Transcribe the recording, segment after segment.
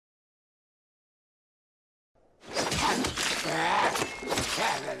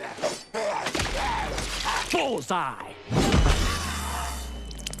Bullseye!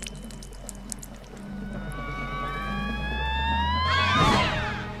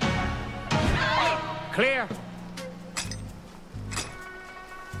 Clear.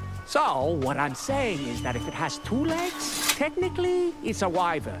 So, what I'm saying is that if it has 2 legs, technically, it's a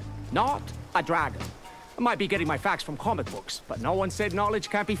wyvern, not a dragon. I might be getting my facts from comic books, but no one said knowledge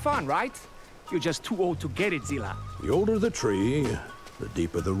can't be fun, right? You're just too old to get it, Zilla. The older the tree, the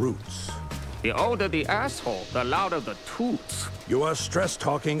deeper the roots. The older the asshole, the louder the toots. You are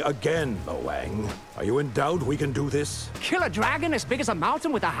stress-talking again, Lo Wang. Are you in doubt we can do this? Kill a dragon as big as a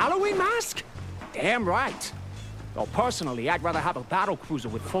mountain with a Halloween mask? Damn right. Though personally, I'd rather have a battle cruiser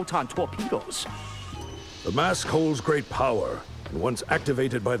with photon torpedoes. The mask holds great power, and once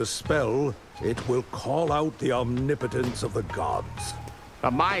activated by the spell, it will call out the omnipotence of the gods.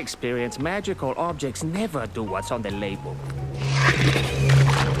 From my experience, magical objects never do what's on the label.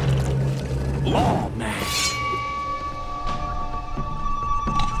 Oh, man.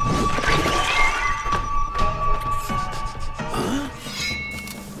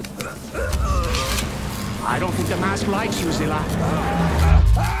 I don't think the mask likes you, Zilla.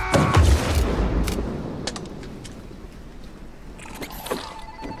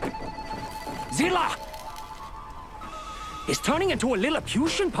 Zilla! Is turning into a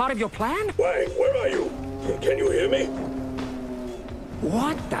Lilliputian part of your plan? Wang, where are you? Can you hear me?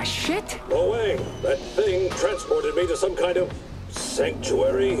 What the shit? Lo Wang, that thing transported me to some kind of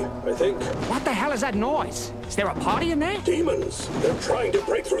sanctuary, I think. What the hell is that noise? Is there a party in there? Demons. They're trying to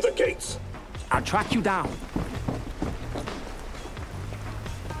break through the gates. I'll track you down.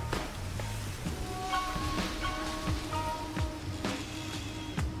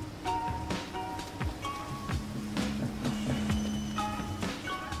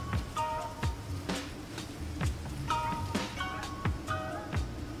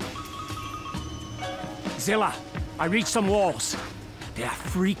 Zilla, I reached some walls. They're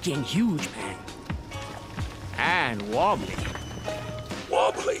freaking huge, man. And wobbly.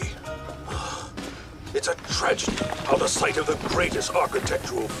 Wobbly? It's a tragedy how the site of the greatest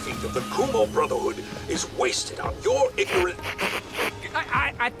architectural feat of the Kumo Brotherhood is wasted on your ignorant...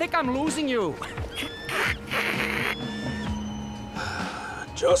 I think I'm losing you.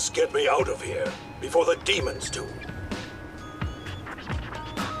 Just get me out of here before the demons do.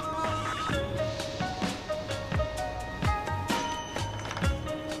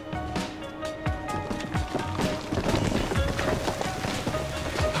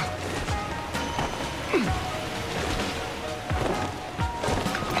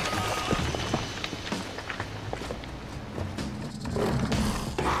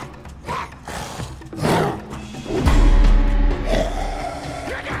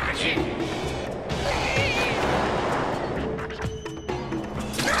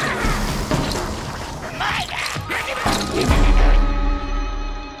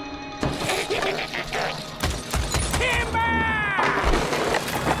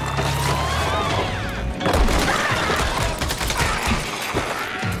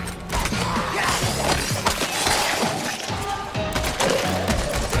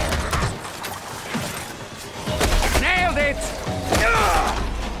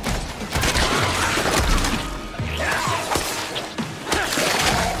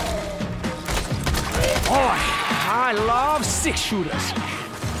 I love 6-shooters.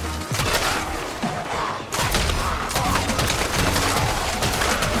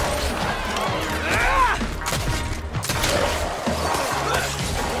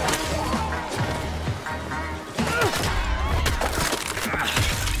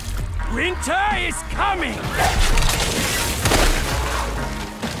 Winter is coming!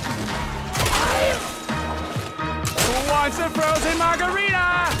 Who wants a frozen margarita?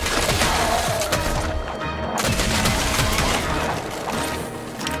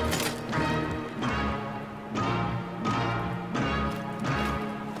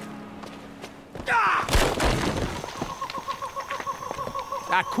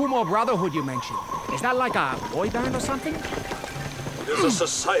 That Kumo Brotherhood you mentioned, is that like a boy band or something? It is a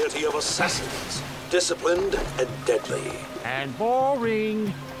society of assassins, disciplined and deadly. And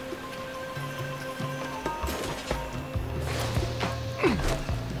boring.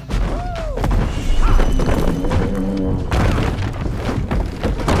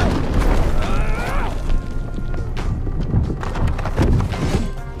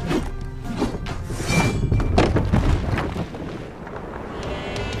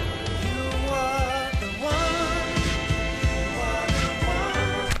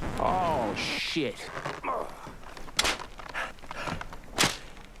 Shit.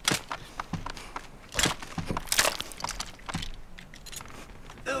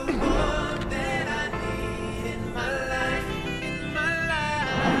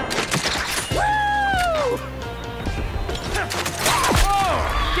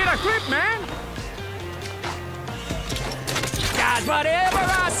 it, man! Does whatever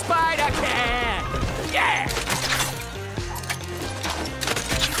a spider can! Yeah!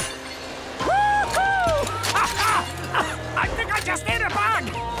 Woohoo! I think I just hit a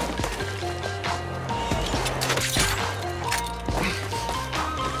bug!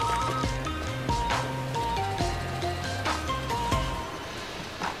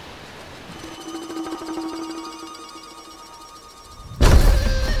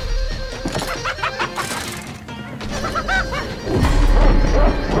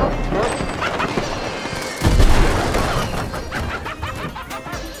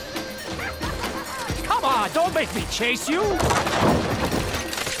 Don't make me chase you!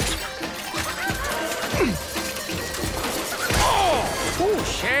 Oh,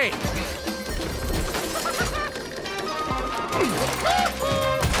 shame!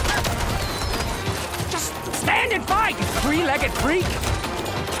 Just stand and fight, you three-legged freak!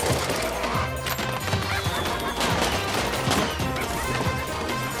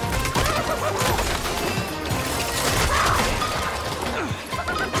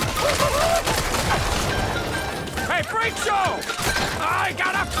 Freak show! I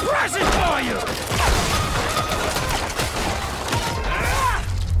got a present for you!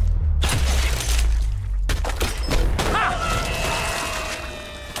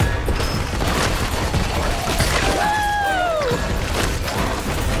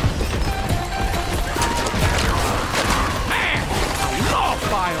 Man, I love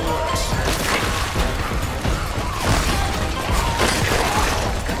fireworks!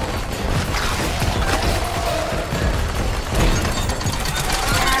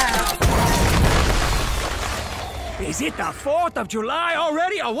 Is it the 4th of July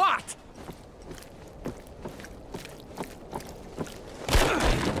already, or what?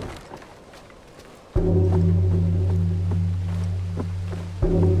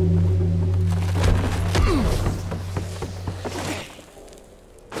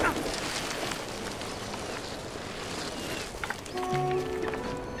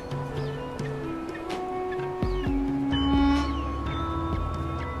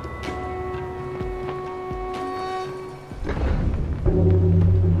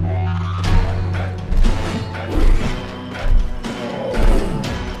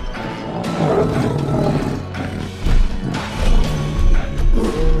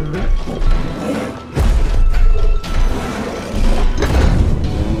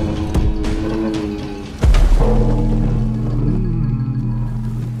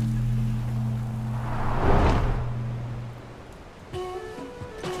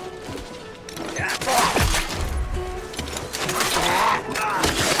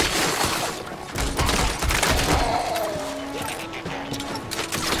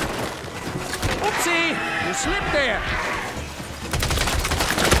 You slipped there!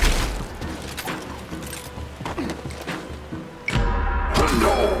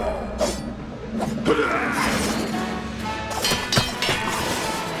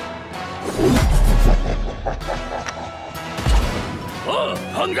 Oh,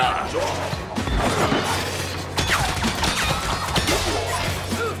 hunger!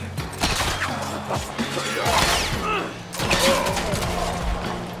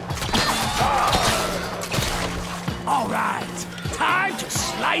 All right, time to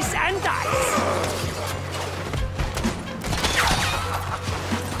slice and dice.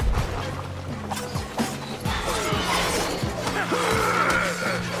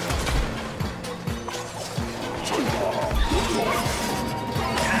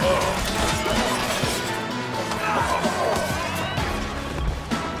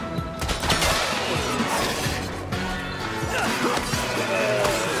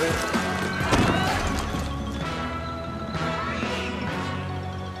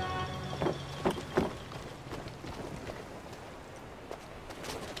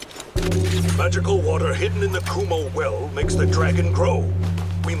 Magical water hidden in the Kumo well makes the dragon grow.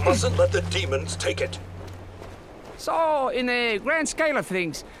 We mustn't let the demons take it. So, in the grand scale of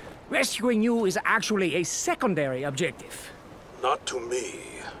things, rescuing you is actually a secondary objective. Not to me.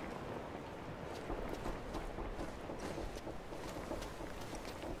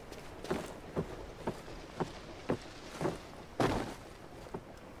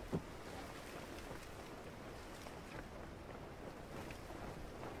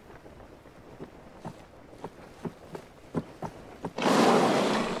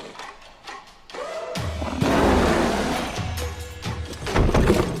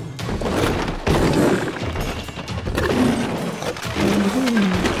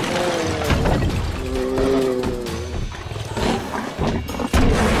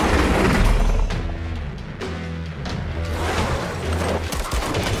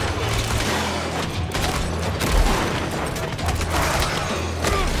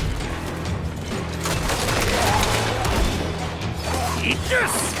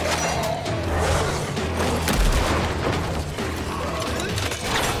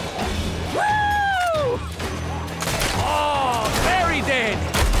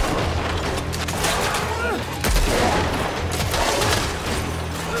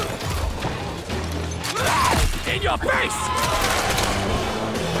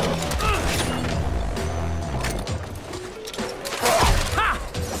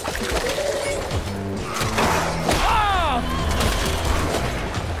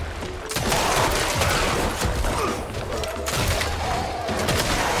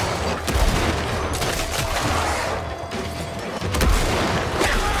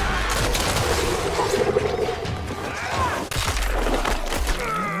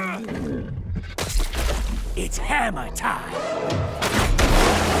 hammer time.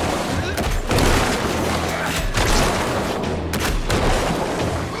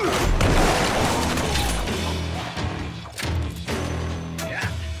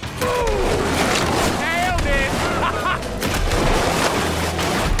 Nailed it!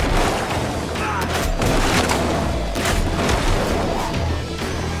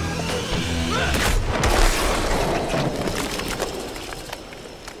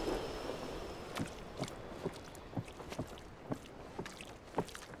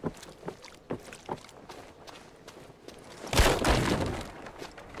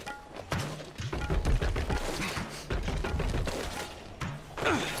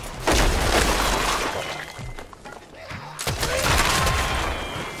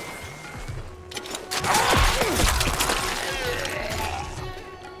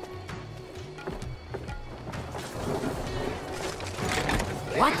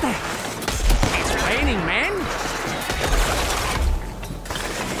 What the? It's raining, man!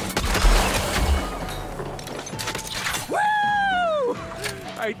 Woo!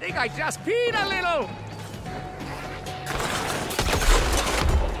 I think I just peed a little!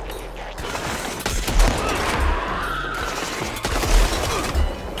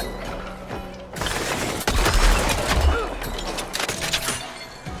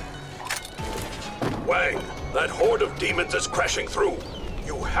 Wang, that horde of demons is crashing through.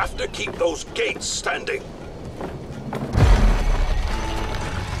 You have to keep those gates standing.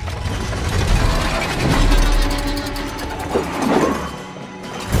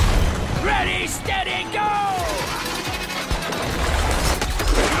 Ready, steady, go!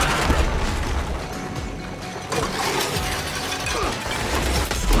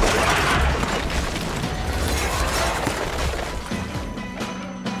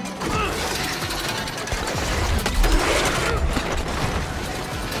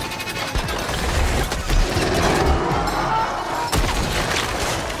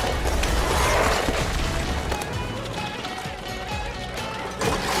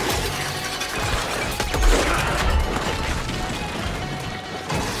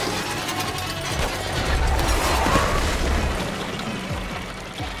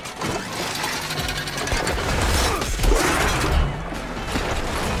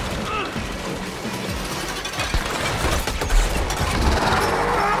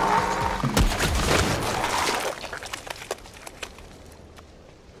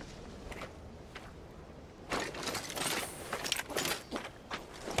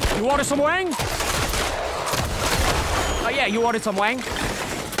 You ordered some Wang? Oh yeah, you ordered some Wang?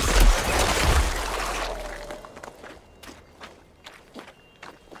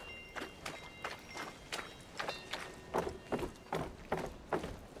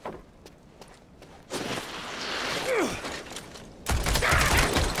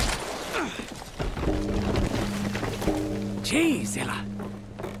 Gee, Zilla.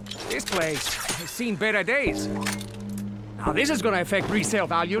 This place has seen better days. Now this is gonna affect resale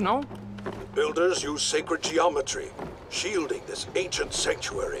value, no? Builders use sacred geometry, shielding this ancient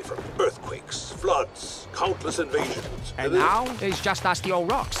sanctuary from earthquakes, floods, countless invasions. And now it's just dusty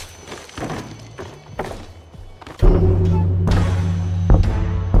old rocks.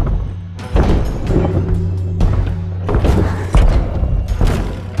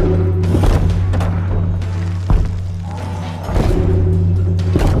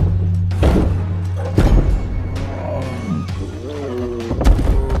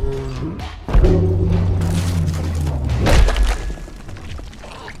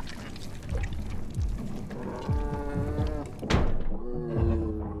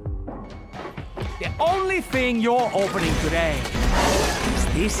 The only thing you're opening today is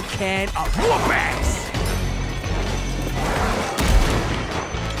this can of whoop-ass!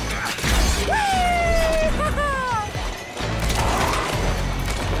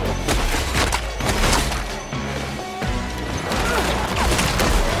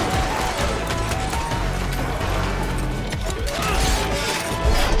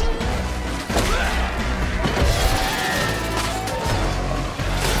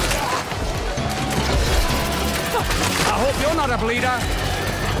 I hope you're not a bleeder.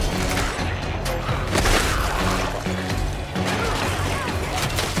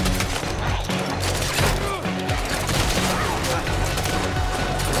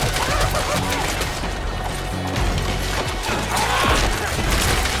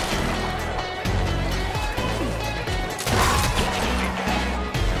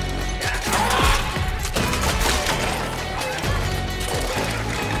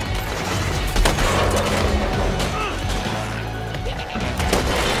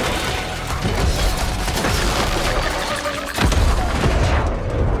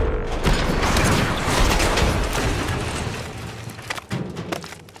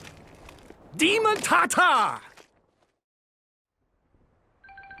 Demon Tata!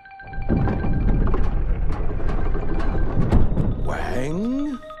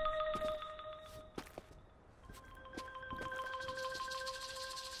 Wang?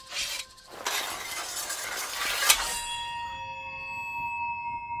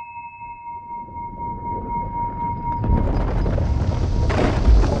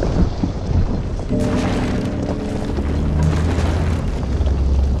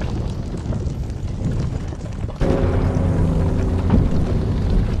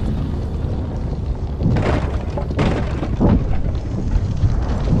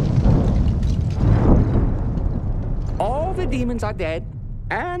 All the demons are dead,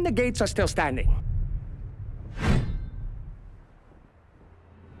 and the gates are still standing.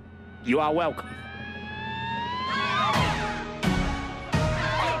 You are welcome.